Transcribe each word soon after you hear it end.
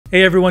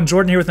Hey everyone,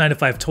 Jordan here with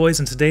 9to5 Toys,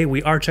 and today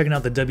we are checking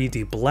out the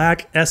WD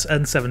Black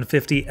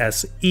SN750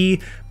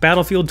 SE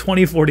Battlefield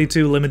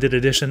 2042 Limited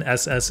Edition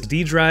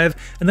SSD drive,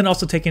 and then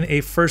also taking a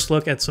first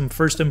look at some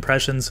first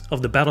impressions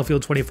of the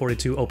Battlefield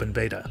 2042 Open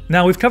Beta.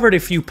 Now, we've covered a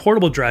few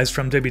portable drives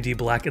from WD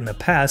Black in the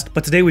past,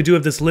 but today we do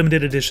have this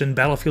limited edition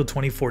Battlefield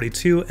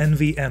 2042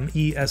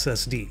 NVMe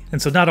SSD.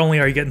 And so not only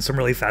are you getting some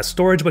really fast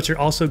storage, but you're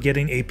also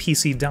getting a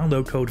PC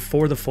download code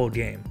for the full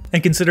game.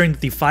 And considering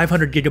that the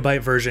 500GB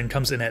version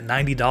comes in at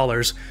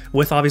 $90,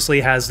 with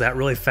obviously has that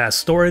really fast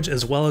storage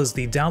as well as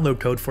the download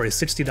code for a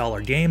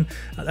 $60 game,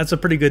 that's a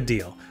pretty good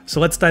deal. So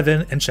let's dive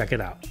in and check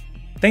it out.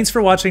 Thanks for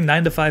watching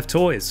 9to5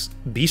 Toys.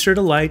 Be sure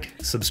to like,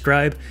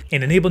 subscribe,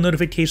 and enable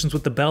notifications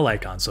with the bell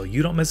icon so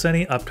you don't miss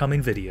any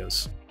upcoming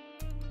videos.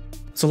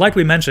 So like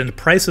we mentioned,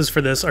 prices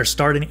for this are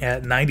starting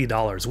at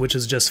 $90, which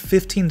is just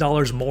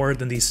 $15 more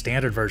than the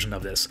standard version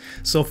of this.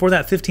 So for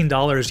that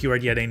 $15, you are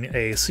getting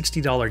a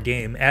 $60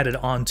 game added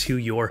onto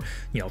your,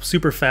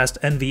 super fast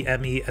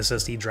NVMe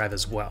SSD drive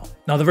as well.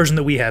 Now the version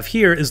that we have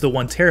here is the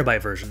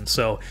 1TB version.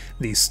 So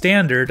the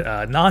standard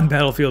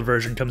non-Battlefield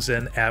version comes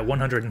in at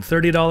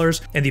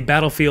 $130, and the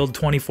Battlefield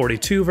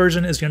 2042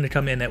 version is going to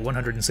come in at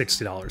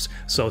 $160.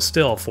 So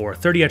still, for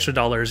 $30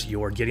 extra,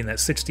 you're getting that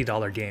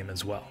 $60 game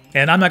as well.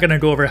 And I'm not going to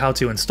go over how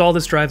to install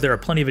this drive. There are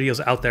plenty of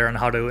videos out there on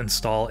how to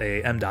install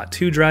a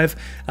M.2 drive,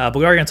 but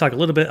we are going to talk a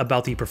little bit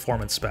about the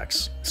performance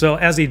specs. So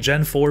as a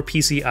Gen 4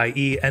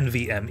 PCIe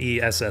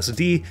NVMe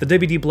SSD, the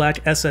WD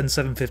Black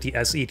SN750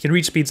 SE can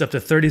reach speeds up to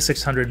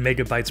 3600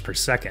 megabytes per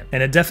second,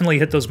 and it definitely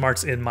hit those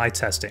marks in my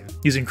testing.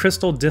 Using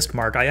Crystal Disk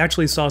Mark, I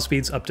actually saw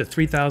speeds up to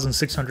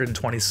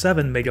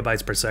 3627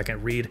 megabytes per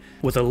second read,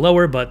 with a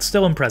lower but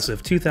still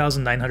impressive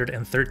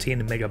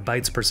 2913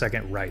 megabytes per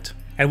second write.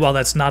 And while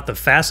that's not the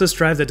fastest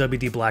drive that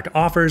WD Black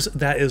offers,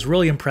 that is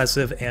really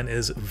impressive and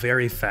is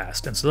very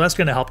fast. And so that's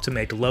going to help to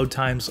make load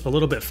times a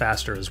little bit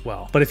faster as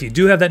well. But if you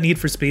do have that need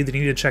for speed, then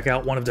you need to check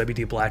out one of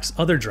WD Black's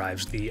other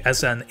drives, the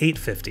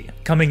SN850.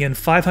 Coming in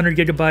 500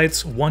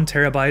 gigabytes, 1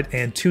 terabyte,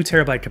 and 2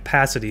 terabyte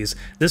capacities,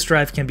 this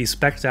drive can be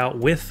spec'd out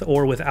with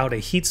or without a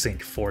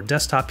heatsink for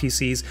desktop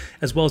PCs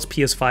as well as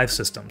PS5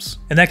 systems.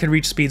 And that can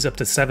reach speeds up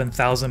to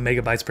 7000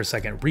 megabytes per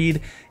second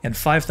read and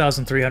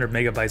 5300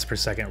 megabytes per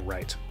second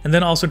write. And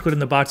then also included in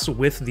the box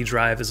with the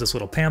drive is this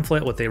little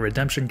pamphlet with a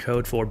redemption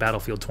code for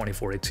Battlefield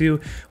 2042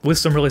 with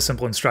some really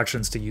simple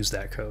instructions to use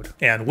that code.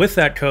 And with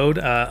that code,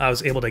 I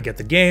was able to get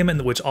the game,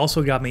 and which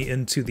also got me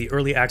into the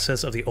early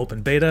access of the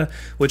open beta,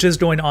 which is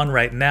going on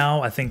right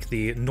now. I think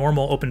the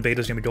normal open beta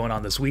is going to be going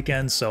on this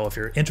weekend, so if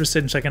you're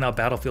interested in checking out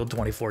Battlefield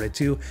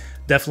 2042,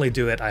 definitely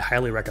do it. I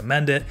highly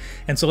recommend it.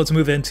 And so let's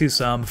move into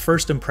some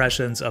first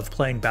impressions of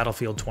playing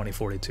Battlefield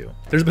 2042.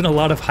 There's been a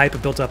lot of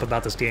hype built up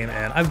about this game,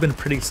 and I've been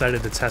pretty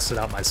excited to test it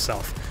out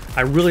myself.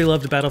 I really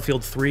loved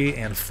Battlefield 3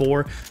 and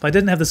 4, but I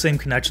didn't have the same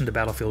connection to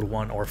Battlefield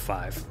 1 or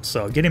 5,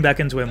 so getting back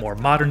into a more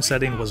modern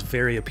setting was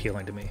very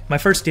appealing to me. My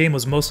first game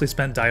was mostly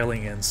spent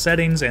dialing in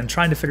settings and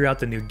trying to figure out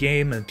the new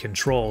game and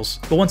controls,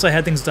 but once I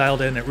had things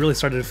dialed in, it really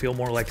started to feel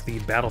more like the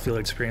Battlefield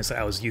experience that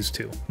I was used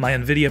to. My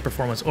NVIDIA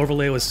performance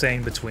overlay was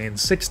saying between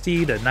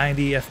 60 to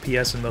 90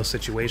 FPS in most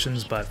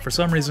situations, but for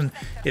some reason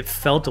it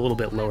felt a little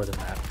bit lower than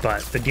that.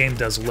 But the game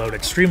does load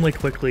extremely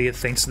quickly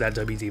thanks to that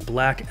WD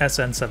Black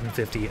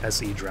SN750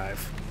 SE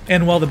drive.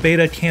 And while the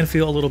beta can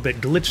feel a little bit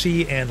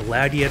glitchy and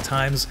laggy at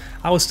times,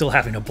 I was still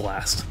having a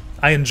blast.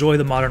 I enjoy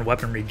the modern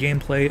weaponry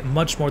gameplay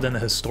much more than the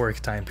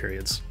historic time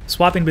periods.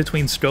 Swapping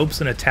between scopes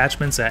and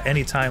attachments at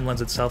any time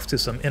lends itself to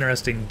some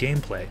interesting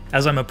gameplay.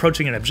 As I'm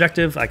approaching an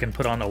objective, I can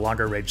put on a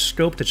longer range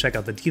scope to check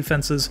out the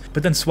defenses,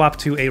 but then swap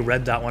to a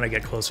red dot when I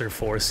get closer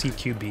for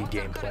CQB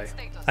gameplay.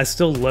 I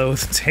still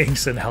loathe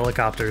tanks and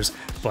helicopters,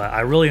 but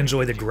I really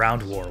enjoy the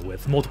ground war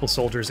with multiple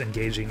soldiers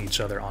engaging each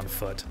other on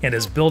foot. And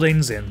as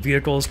buildings and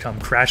vehicles come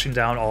crashing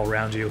down all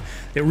around you,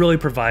 it really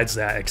provides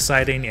that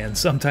exciting and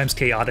sometimes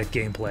chaotic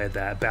gameplay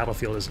that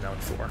Battlefield is known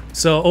for.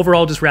 So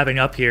overall, just wrapping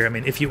up here,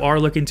 if you are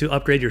looking to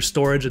upgrade your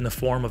storage in the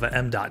form of an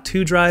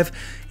M.2 drive,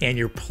 and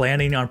you're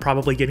planning on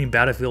probably getting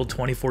Battlefield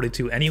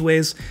 2042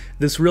 anyways,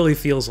 this really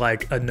feels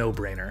like a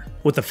no-brainer.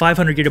 With the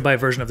 500GB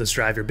version of this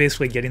drive, you're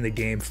basically getting the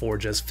game for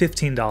just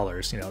 $15,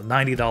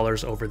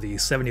 $90 over the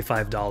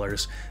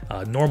 $75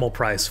 normal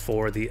price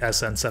for the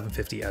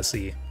SN750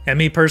 SE. And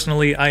me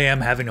personally, I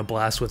am having a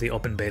blast with the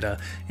open beta,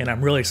 and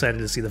I'm really excited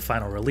to see the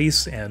final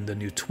release and the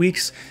new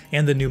tweaks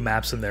and the new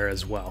maps in there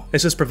as well.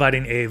 It's just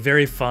providing a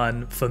very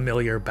fun,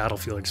 familiar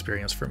Battlefield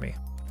experience for me.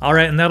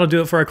 Alright, and that'll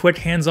do it for our quick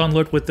hands-on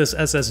look with this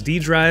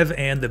SSD drive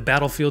and the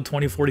Battlefield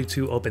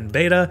 2042 Open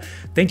Beta.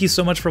 Thank you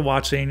so much for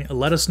watching.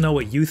 Let us know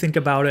what you think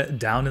about it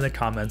down in the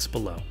comments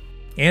below.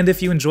 And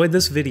if you enjoyed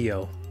this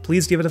video,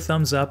 please give it a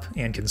thumbs up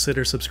and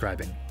consider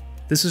subscribing.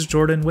 This is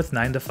Jordan with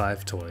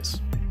 9to5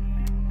 Toys.